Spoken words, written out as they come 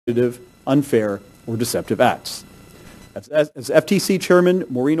unfair, or deceptive acts. As FTC Chairman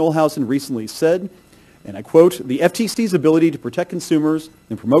Maureen Olhausen recently said, and I quote, "The FTC's ability to protect consumers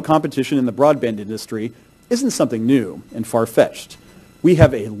and promote competition in the broadband industry isn't something new and far-fetched. We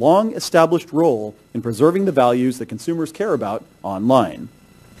have a long-established role in preserving the values that consumers care about online."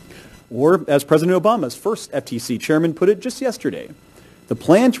 Or, as President Obama's first FTC chairman put it just yesterday, "The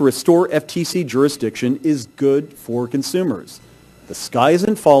plan to restore FTC jurisdiction is good for consumers. The sky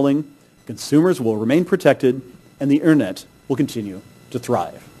isn't falling, consumers will remain protected, and the internet will continue to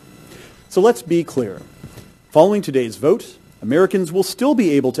thrive." So let's be clear. Following today's vote, Americans will still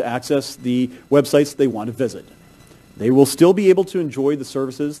be able to access the websites they want to visit. They will still be able to enjoy the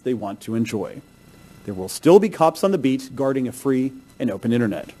services they want to enjoy. There will still be cops on the beat guarding a free and open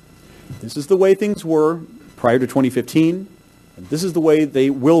internet. This is the way things were prior to 2015, and this is the way they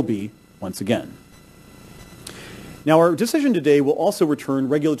will be once again. Now, our decision today will also return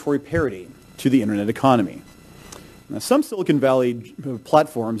regulatory parity to the internet economy. Now, some Silicon Valley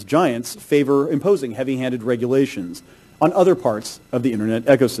platforms, giants, favor imposing heavy-handed regulations on other parts of the internet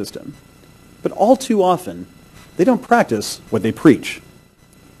ecosystem. But all too often, they don't practice what they preach.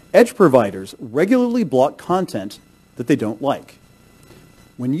 Edge providers regularly block content that they don't like.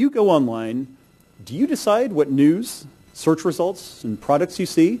 When you go online, do you decide what news, search results, and products you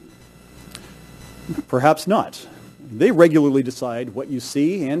see? Perhaps not. They regularly decide what you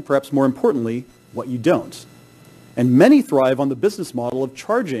see and, perhaps more importantly, what you don't. And many thrive on the business model of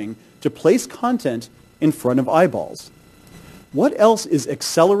charging to place content in front of eyeballs. What else is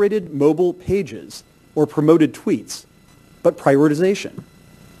accelerated mobile pages or promoted tweets but prioritization?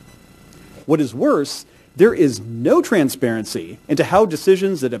 What is worse, there is no transparency into how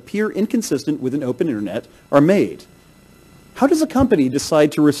decisions that appear inconsistent with an open internet are made. How does a company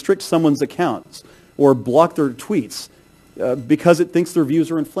decide to restrict someone's accounts or block their tweets because it thinks their views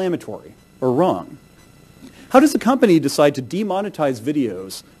are inflammatory or wrong? How does a company decide to demonetize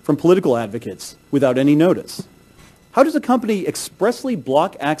videos from political advocates without any notice? How does a company expressly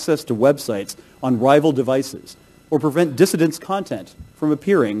block access to websites on rival devices or prevent dissidents' content from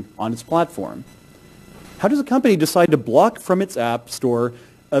appearing on its platform? How does a company decide to block from its app store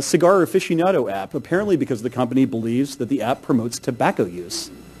a cigar aficionado app, apparently because the company believes that the app promotes tobacco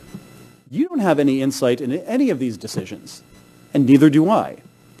use? You don't have any insight into any of these decisions, and neither do I.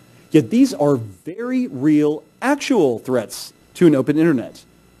 Yet these are very real, actual threats to an open internet.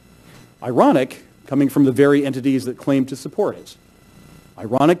 Ironic, coming from the very entities that claim to support it.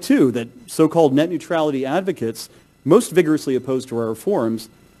 Ironic, too, that so-called net neutrality advocates, most vigorously opposed to our reforms,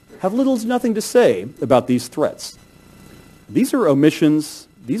 have little to nothing to say about these threats. These are omissions,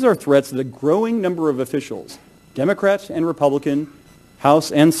 these are threats that a growing number of officials, Democrat and Republican,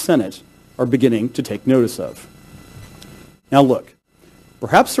 House and Senate, are beginning to take notice of. Now look,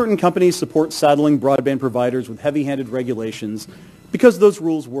 perhaps certain companies support saddling broadband providers with heavy-handed regulations because those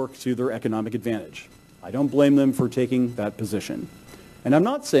rules work to their economic advantage. I don't blame them for taking that position. And I'm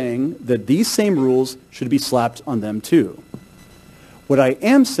not saying that these same rules should be slapped on them too. What I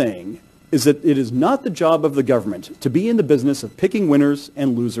am saying is that it is not the job of the government to be in the business of picking winners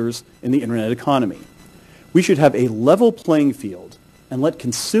and losers in the internet economy. We should have a level playing field and let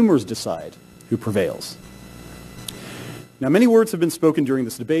consumers decide who prevails. Now, many words have been spoken during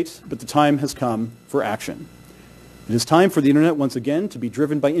this debate, but the time has come for action. It is time for the internet once again to be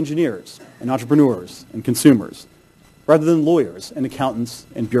driven by engineers and entrepreneurs and consumers, rather than lawyers and accountants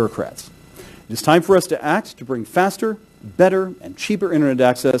and bureaucrats. It is time for us to act to bring faster, better, and cheaper internet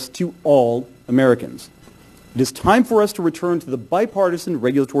access to all Americans. It is time for us to return to the bipartisan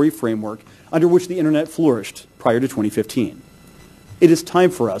regulatory framework under which the internet flourished prior to 2015. It is time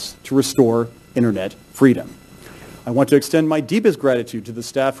for us to restore internet freedom. I want to extend my deepest gratitude to the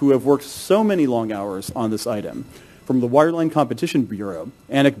staff who have worked so many long hours on this item. From the Wireline Competition Bureau,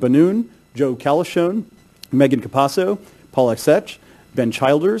 Anik Banoun, Joe Calishone, Megan Capasso, Paul Exech, Ben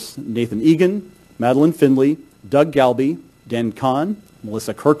Childers, Nathan Egan, Madeline Findley, Doug Galby, Dan Kahn,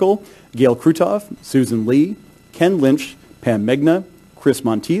 Melissa Kirkle, Gail Krutov, Susan Lee, Ken Lynch, Pam Megna, Chris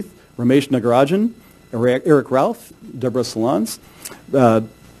Monteith, Ramesh Nagarajan, Eric Ralph, Deborah Salons,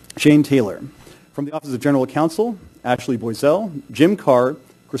 Shane Taylor. From the Office of General Counsel, Ashley Boisel, Jim Carr,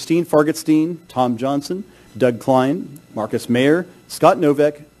 Christine Fargetstein, Tom Johnson, Doug Klein, Marcus Mayer, Scott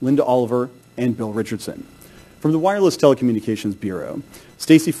Novak, Linda Oliver, and Bill Richardson. From the Wireless Telecommunications Bureau,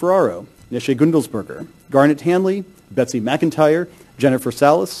 Stacy Ferraro, Nisha Gundelsberger, Garnet Hanley, Betsy McIntyre, Jennifer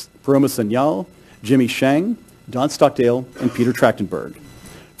Salas, Paroma Sanyal, Jimmy Shang, Don Stockdale, and Peter Trachtenberg.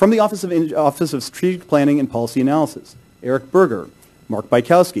 From the Office of Strategic Planning and Policy Analysis, Eric Berger, Mark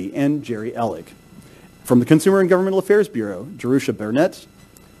Bykowski, and Jerry Ellig. From the Consumer and Governmental Affairs Bureau, Jerusha Burnett,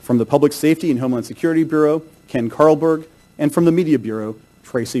 From the Public Safety and Homeland Security Bureau, Ken Carlberg, and from the Media Bureau,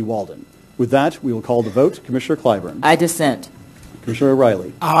 Tracy Walden. With that, we will call the vote. Commissioner Clyburn. I dissent. Commissioner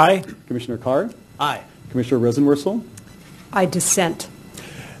O'Reilly. Aye. Commissioner Carr. Aye. Commissioner Rosenworcel. I dissent.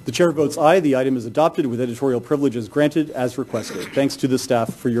 The chair votes aye. The item is adopted with editorial privileges granted as requested. Thanks to the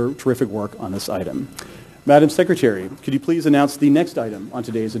staff for your terrific work on this item. Madam Secretary, could you please announce the next item on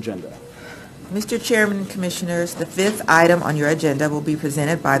today's agenda? Mr. Chairman and Commissioners, the fifth item on your agenda will be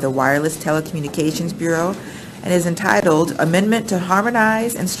presented by the Wireless Telecommunications Bureau and is entitled Amendment to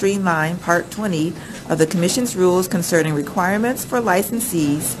Harmonize and Streamline Part 20 of the Commission's Rules Concerning Requirements for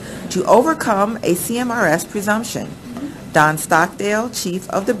Licensees to Overcome a CMRS Presumption. Don Stockdale, Chief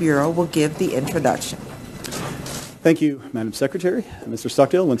of the Bureau, will give the introduction. Thank you, Madam Secretary. Mr.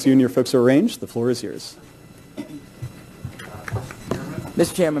 Stockdale, once you and your folks are arranged, the floor is yours.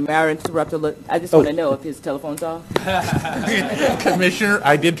 Mr. Chairman, may I interrupt a little? I just want to know if his telephone's off. Commissioner,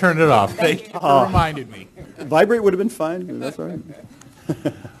 I did turn it off. Thank you for reminding me. Vibrate would have been fine. That's all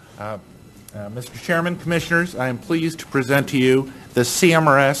right. Mr. Chairman, Commissioners, I am pleased to present to you the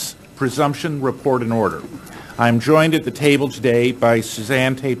CMRS Presumption Report and Order. I am joined at the table today by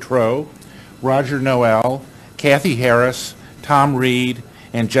Suzanne Tétrault, Roger Noel, Kathy Harris, Tom Reed,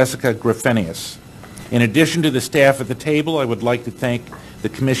 and Jessica Griffenius. In addition to the staff at the table, I would like to thank the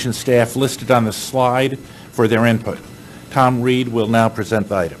Commission staff listed on the slide for their input. Tom Reed will now present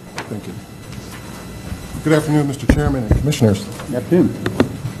the item. Thank you. Good afternoon, Mr. Chairman and Commissioners. Good afternoon.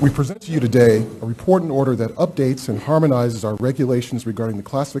 We present to you today a report and order that updates and harmonizes our regulations regarding the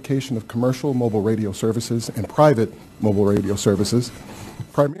classification of commercial mobile radio services and private mobile radio services,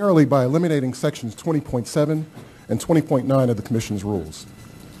 primarily by eliminating sections 20.7 and 20.9 of the Commission's rules.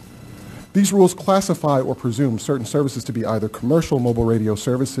 These rules classify or presume certain services to be either commercial mobile radio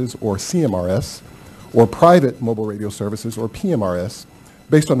services, or CMRS, or private mobile radio services, or PMRS,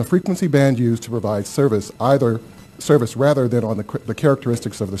 based on the frequency band used to provide service rather than on the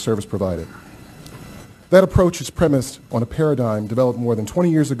characteristics of the service provided. That approach is premised on a paradigm developed more than 20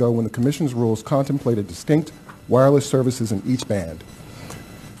 years ago when the Commission's rules contemplated distinct wireless services in each band.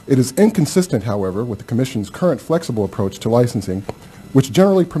 It is inconsistent, however, with the Commission's current flexible approach to licensing, which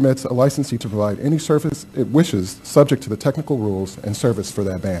generally permits a licensee to provide any service it wishes subject to the technical rules and service for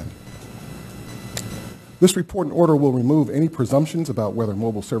that band. This report and order will remove any presumptions about whether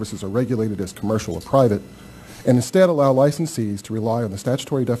mobile services are regulated as commercial or private, and instead allow licensees to rely on the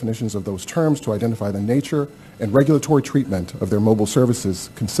statutory definitions of those terms to identify the nature and regulatory treatment of their mobile services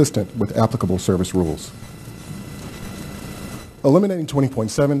consistent with applicable service rules. Eliminating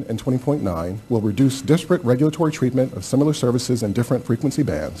 20.7 and 20.9 will reduce disparate regulatory treatment of similar services in different frequency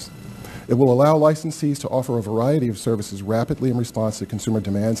bands. It will allow licensees to offer a variety of services rapidly in response to consumer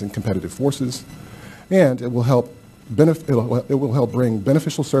demands and competitive forces, and it will help bring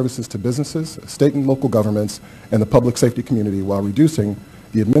beneficial services to businesses, state and local governments, and the public safety community while reducing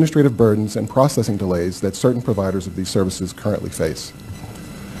the administrative burdens and processing delays that certain providers of these services currently face.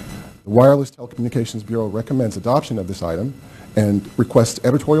 The Wireless Telecommunications Bureau recommends adoption of this item and requests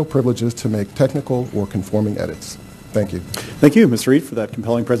editorial privileges to make technical or conforming edits. Thank you. Thank you, Ms. Reed, for that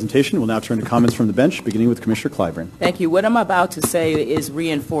compelling presentation. We'll now turn to comments from the bench, beginning with Commissioner Clyburn. Thank you. What I'm about to say is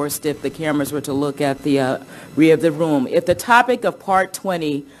reinforced if the cameras were to look at the rear of the room. If the topic of Part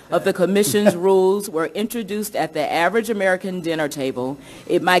 20 of the Commission's rules were introduced at the average American dinner table,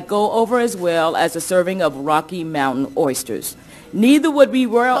 it might go over as well as a serving of Rocky Mountain oysters. Neither would be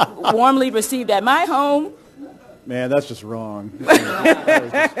warmly received at my home. Man, that's just wrong.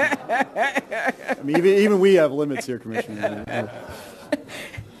 I mean, even we have limits here, Commissioner.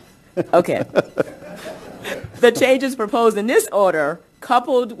 Okay. The changes proposed in this order,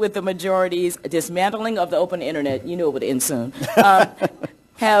 coupled with the majority's dismantling of the open internet, you know it would end soon,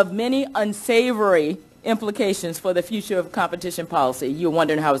 have many unsavory implications for the future of competition policy. You're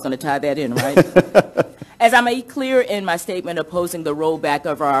wondering how I was going to tie that in, right? As I made clear in my statement opposing the rollback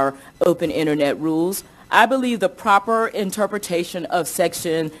of our open internet rules, I believe the proper interpretation of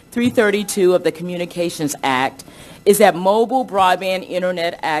Section 332 of the Communications Act is that mobile broadband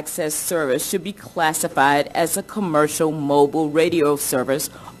internet access service should be classified as a commercial mobile radio service,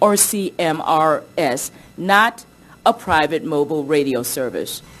 or CMRS, not a private mobile radio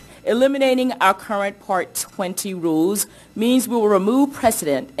service. Eliminating our current Part 20 rules means we will remove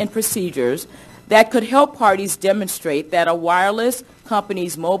precedent and procedures that could help parties demonstrate that a wireless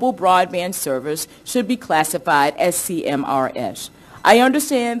company's mobile broadband service should be classified as CMRS. I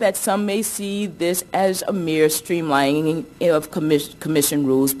understand that some may see this as a mere streamlining of commission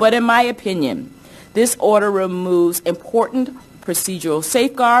rules, but in my opinion, this order removes important procedural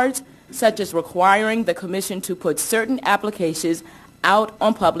safeguards, such as requiring the Commission to put certain applications out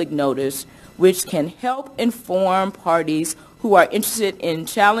on public notice, which can help inform parties who are interested in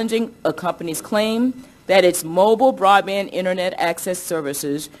challenging a company's claim that its mobile broadband internet access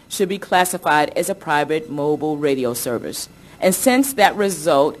services should be classified as a private mobile radio service. And since that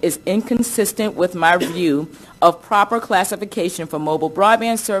result is inconsistent with my view of proper classification for mobile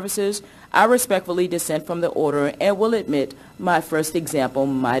broadband services, I respectfully dissent from the order and will admit my first example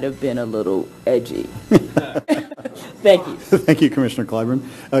might have been a little edgy. Thank you. Thank you, Commissioner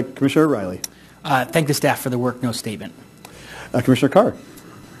Clyburn. Commissioner Riley. Thank the staff for the work, no statement. Commissioner Carr.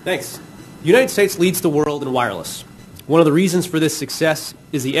 Thanks. The United States leads the world in wireless. One of the reasons for this success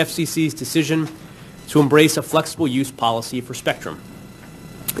is the FCC's decision to embrace a flexible use policy for spectrum.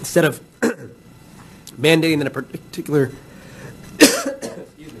 Instead of mandating that a particular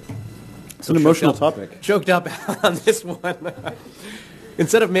It's an emotional topic. Choked up on this one.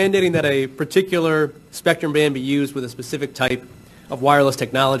 Instead of mandating that a particular spectrum band be used with a specific type of wireless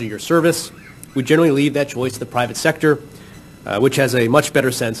technology or service, we generally leave that choice to the private sector, which has a much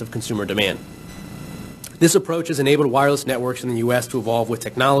better sense of consumer demand. This approach has enabled wireless networks in the U.S. to evolve with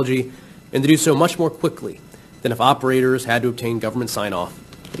technology and to do so much more quickly than if operators had to obtain government sign-off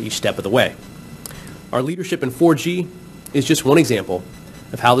at each step of the way. Our leadership in 4G is just one example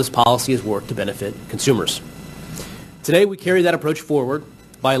of how this policy has worked to benefit consumers. Today, we carry that approach forward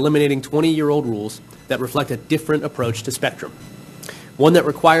by eliminating 20-year-old rules that reflect a different approach to spectrum, one that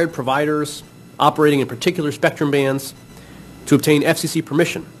required providers operating in particular spectrum bands to obtain FCC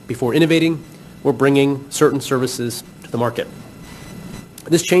permission before innovating or bringing certain services to the market.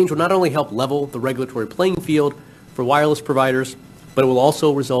 This change will not only help level the regulatory playing field for wireless providers, but it will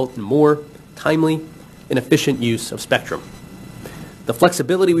also result in more timely and efficient use of spectrum. The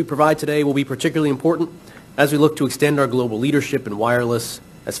flexibility we provide today will be particularly important as we look to extend our global leadership in wireless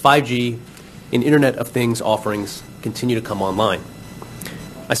as 5G and Internet of Things offerings continue to come online.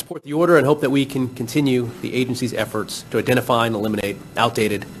 I support the order and hope that we can continue the agency's efforts to identify and eliminate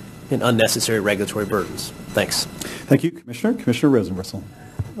outdated and unnecessary regulatory burdens. Thanks. Thank you, Commissioner. Commissioner Rosenbristle.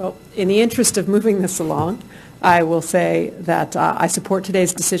 Well, in the interest of moving this along, I will say that I support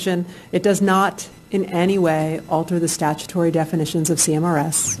today's decision. It does not in any way alter the statutory definitions of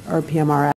CMRS or PMRS.